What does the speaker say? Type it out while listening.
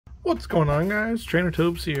What's going on, guys? Trainer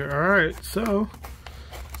Tobes here. Alright, so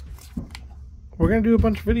we're going to do a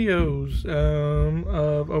bunch of videos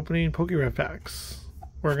of opening Pokerev Packs.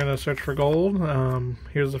 We're going to search for gold.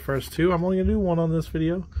 Here's the first two. I'm only going to do one on this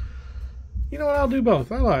video. You know what? I'll do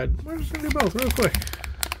both. I lied. We're just going to do both real quick.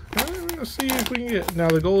 Alright, we're going to see if we can get... Now,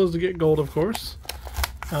 the goal is to get gold, of course.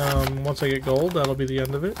 Once I get gold, that'll be the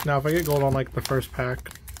end of it. Now, if I get gold on, like, the first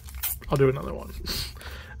pack, I'll do another one.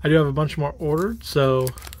 I do have a bunch more ordered, so...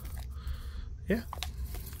 yeah,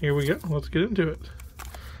 here we go. Let's get into it.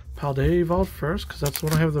 Paldea evolved first, because that's the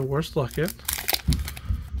one I have the worst luck in.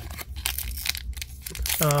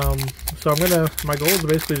 So my goal is to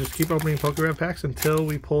basically just keep opening Pokerev Packs until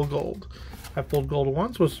we pull gold. I pulled gold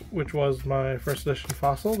once, which was my first edition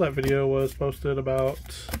fossil. That video was posted about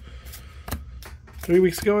 3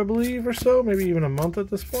 weeks ago, I believe, or so, maybe even a month at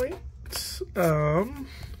this point.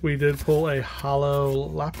 We did pull a hollow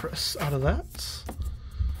Lapras out of that.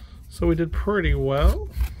 So we did pretty well.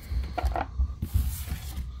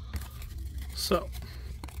 So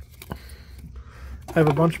I have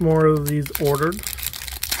a bunch more of these ordered.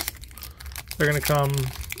 They're going to come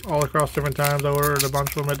all across different times. I ordered a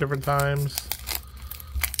bunch of them at different times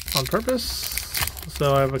on purpose.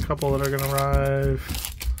 So I have a couple that are going to arrive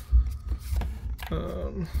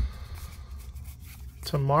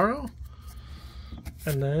tomorrow.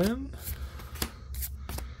 And then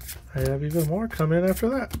I have even more come in after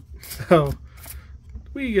that. So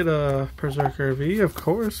we get a Berserker V, of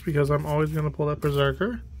course, because I'm always going to pull that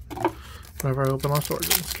Berserker whenever I open Lost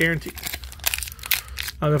Origins, guaranteed.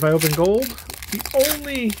 If I open gold, the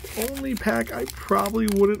only pack I probably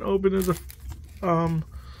wouldn't open is a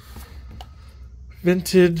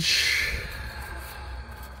vintage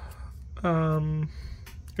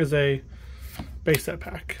is a base set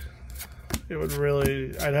pack. It would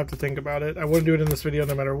really, I'd have to think about it. I wouldn't do it in this video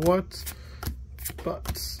no matter what,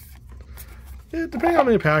 but yeah, depending on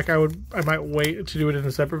the pack, I might wait to do it in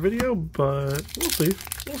a separate video, but we'll see.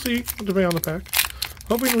 We'll see, depending on the pack.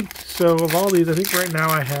 So of all these, I think right now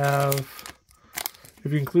I have,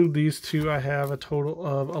 if you include these two, I have a total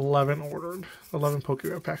of 11 ordered. 11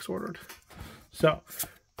 Pokerev Packs ordered. So,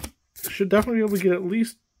 should definitely be able to get at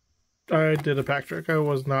least, I did a pack trick. I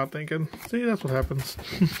was not thinking. See, that's what happens.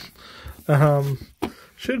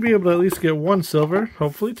 Should be able to at least get one silver,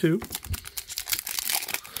 hopefully two.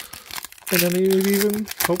 And then maybe even,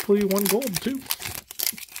 hopefully, one gold, too.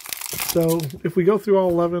 So, if we go through all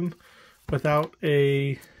 11 without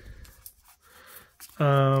a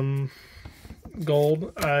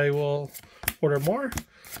gold, I will order more,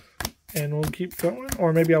 and we'll keep going.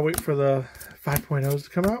 Or maybe I'll wait for the 5.0s to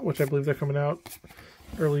come out, which I believe they're coming out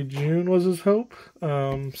early June was his hope.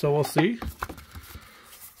 So we'll see.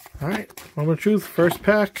 Alright, moment of truth, first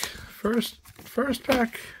pack, first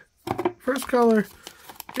pack, first color.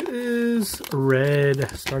 It is red.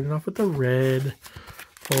 Starting off with the red.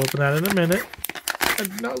 We'll open that in a minute.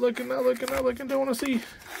 I'm not looking, don't want to see.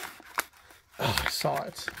 Oh, I saw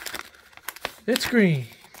it. It's green.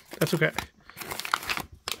 That's okay.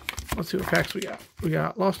 Let's see what packs we got. We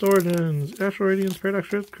got Lost Origins, Astral Radiance,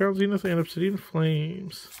 Paradox Rift, Crown Zenith, and Obsidian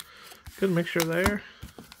Flames. Good mixture there.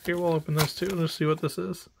 Here, we'll open this too and just see what this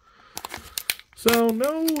is. So,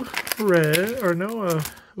 no red, or no,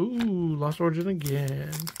 ooh, Lost Origin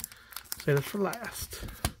again. Save this for last.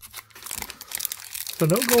 So,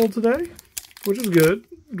 no gold today, which is good.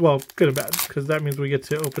 Well, good and bad, because that means we get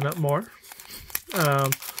to open up more. So,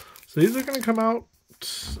 these are going to come out,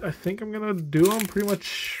 I think I'm going to do them pretty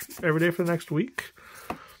much every day for the next week.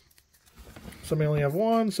 Some may only have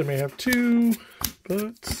one, some may have two,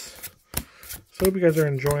 but so I hope you guys are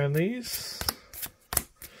enjoying these.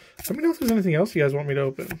 Let me know if there's anything else you guys want me to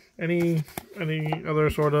open. Any other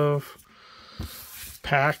sort of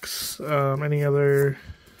packs, any other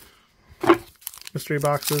mystery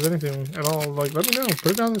boxes, anything at all. Like, let me know.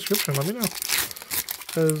 Put it down in the description. Let me know.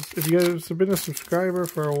 Because if you guys have been a subscriber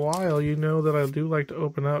for a while, you know that I do like to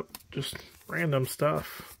open up just random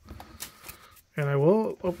stuff. And I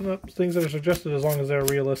will open up things that are suggested as long as they're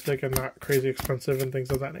realistic and not crazy expensive and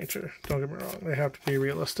things of that nature. Don't get me wrong. They have to be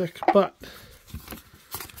realistic. But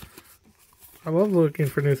I love looking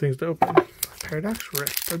for new things to open. Paradox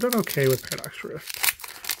Rift. I've done okay with Paradox Rift.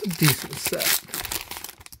 It's a decent set.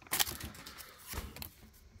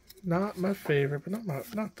 Not my favorite, but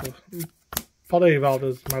not the... Paldea Evolved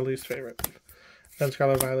is my least favorite. Then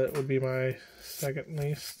Scarlet Violet would be my second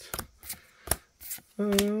least.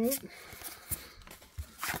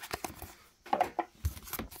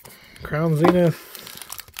 Crown Zenith.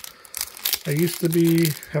 I used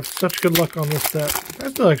to have such good luck on this set. I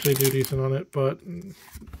still actually do decent on it, but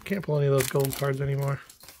can't pull any of those gold cards anymore.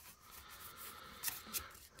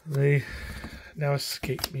 They now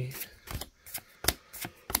escape me.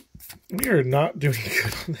 We are not doing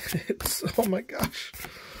good on the hits. Oh my gosh.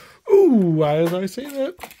 Ooh, why did I say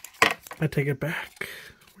that? I take it back.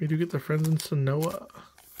 We do get the Friends in Sanoa.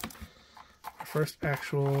 Our first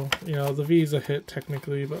actual, you know, the V's a hit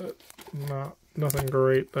technically, but nothing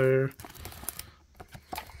great there.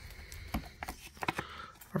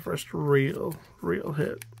 Our first real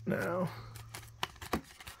hit now.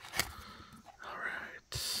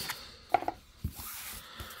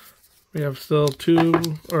 We have still two,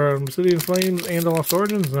 or Obsidian Flames and the Lost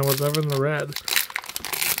Origins, and then whatever in the red.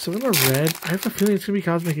 So in the red, I have a feeling it's going to be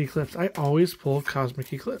Cosmic Eclipse. I always pull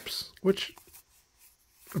Cosmic Eclipse, which,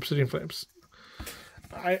 Obsidian Flames.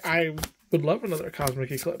 I would love another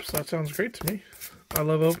Cosmic Eclipse. That sounds great to me. I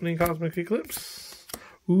love opening Cosmic Eclipse.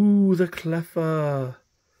 Ooh, the Cleffa.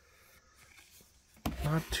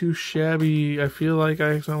 Not too shabby. I feel like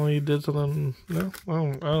I accidentally did something. No, I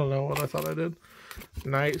don't know what I thought I did.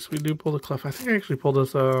 Nice. We do pull the Clef. I think I actually pulled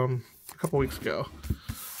this a couple weeks ago.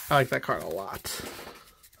 I like that card a lot.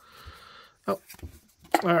 Oh,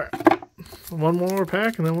 all right. One more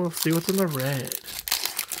pack, and then we'll see what's in the red.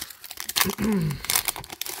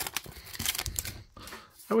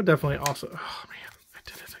 I would definitely also. Oh man, I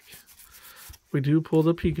did it again. We do pull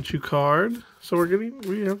the Pikachu card, so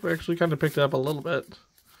we have actually kind of picked it up a little bit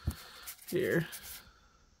here,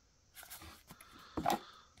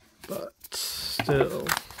 but still.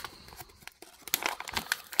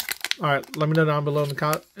 Alright, let me know down below in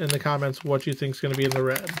the comments what you think is going to be in the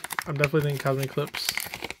red. I'm definitely thinking Cosmic Eclipse.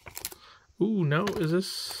 Ooh, no, is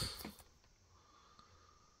this...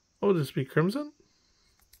 Oh, would this be Crimson?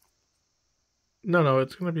 No,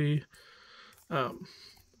 it's going to be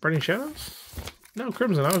Burning Shadows? No,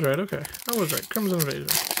 Crimson, I was right, okay. I was right, Crimson Invasion.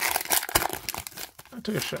 I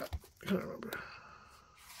took a shot, I couldn't remember.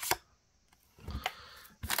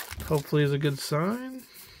 Hopefully it's a good sign.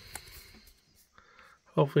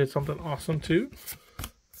 Hopefully it's something awesome too.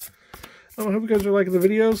 I hope you guys are liking the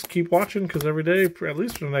videos. Keep watching because every day, at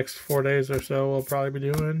least for the next 4 days or so, we'll probably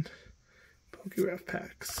be doing Pokerev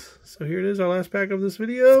Packs. So here it is, our last pack of this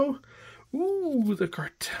video. Ooh, the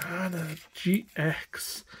Kartana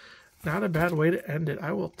GX. Not a bad way to end it.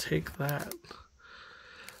 I will take that.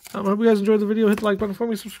 I hope you guys enjoyed the video. Hit the like button for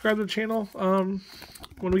me. Subscribe to the channel.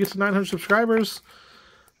 When we get to 900 subscribers,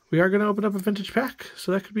 we are going to open up a vintage pack.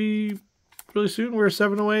 So that could be really soon. We're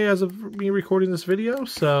 7 away as of me recording this video,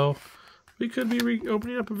 so we could be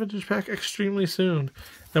opening up a vintage pack extremely soon.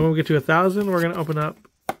 Then when we get to 1,000, we're going to open up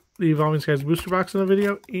the Evolving Skies booster box in the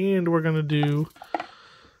video, and we're going to do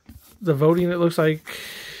the voting. It looks like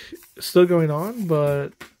it's still going on,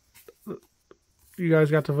 but you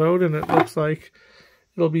guys got to vote, and it looks like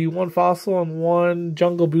it'll be 1 fossil and 1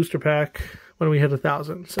 jungle booster pack when we hit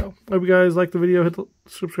 1,000. So, hope you guys like the video. Hit the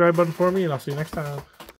subscribe button for me, and I'll see you next time.